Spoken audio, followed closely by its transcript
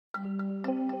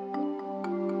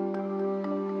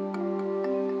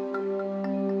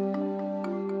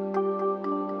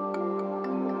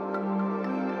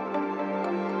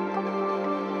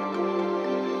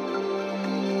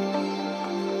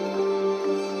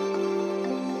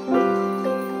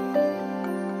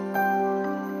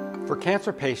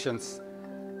cancer patients,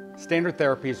 standard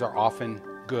therapies are often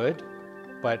good,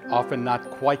 but often not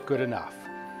quite good enough.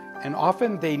 And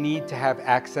often they need to have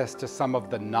access to some of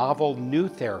the novel new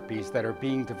therapies that are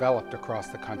being developed across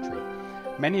the country.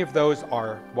 Many of those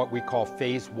are what we call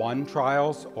phase 1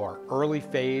 trials or early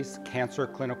phase cancer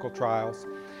clinical trials.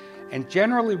 And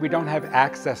generally we don't have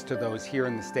access to those here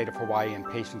in the state of Hawaii, and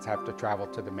patients have to travel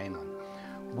to the mainland.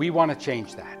 We want to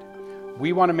change that.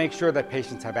 We want to make sure that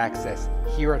patients have access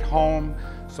here at home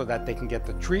so that they can get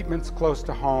the treatments close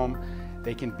to home,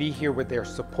 they can be here with their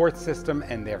support system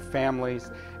and their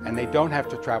families, and they don't have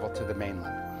to travel to the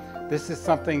mainland. This is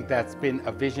something that's been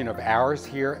a vision of ours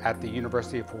here at the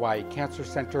University of Hawaii Cancer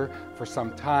Center for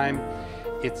some time.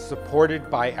 It's supported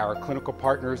by our clinical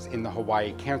partners in the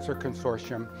Hawaii Cancer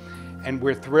Consortium, and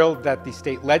we're thrilled that the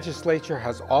state legislature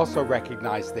has also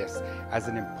recognized this as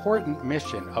an important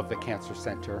mission of the Cancer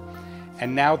Center.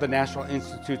 And now the National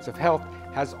Institutes of Health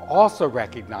has also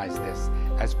recognized this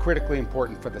as critically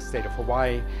important for the state of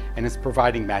Hawaii and is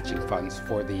providing matching funds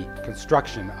for the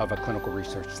construction of a clinical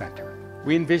research center.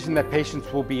 We envision that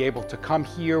patients will be able to come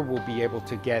here, will be able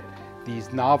to get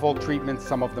these novel treatments.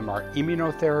 Some of them are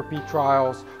immunotherapy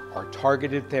trials or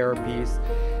targeted therapies,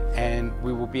 and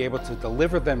we will be able to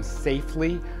deliver them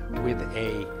safely with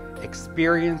an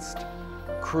experienced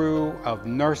crew of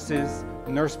nurses,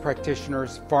 nurse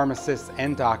practitioners, pharmacists,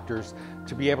 and doctors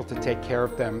to be able to take care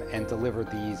of them and deliver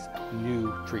these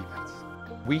new treatments.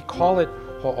 We call it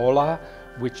Hoʻōla,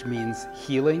 which means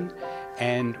healing,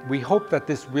 and we hope that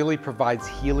this really provides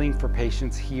healing for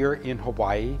patients here in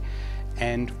Hawaii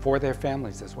and for their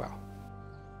families as well.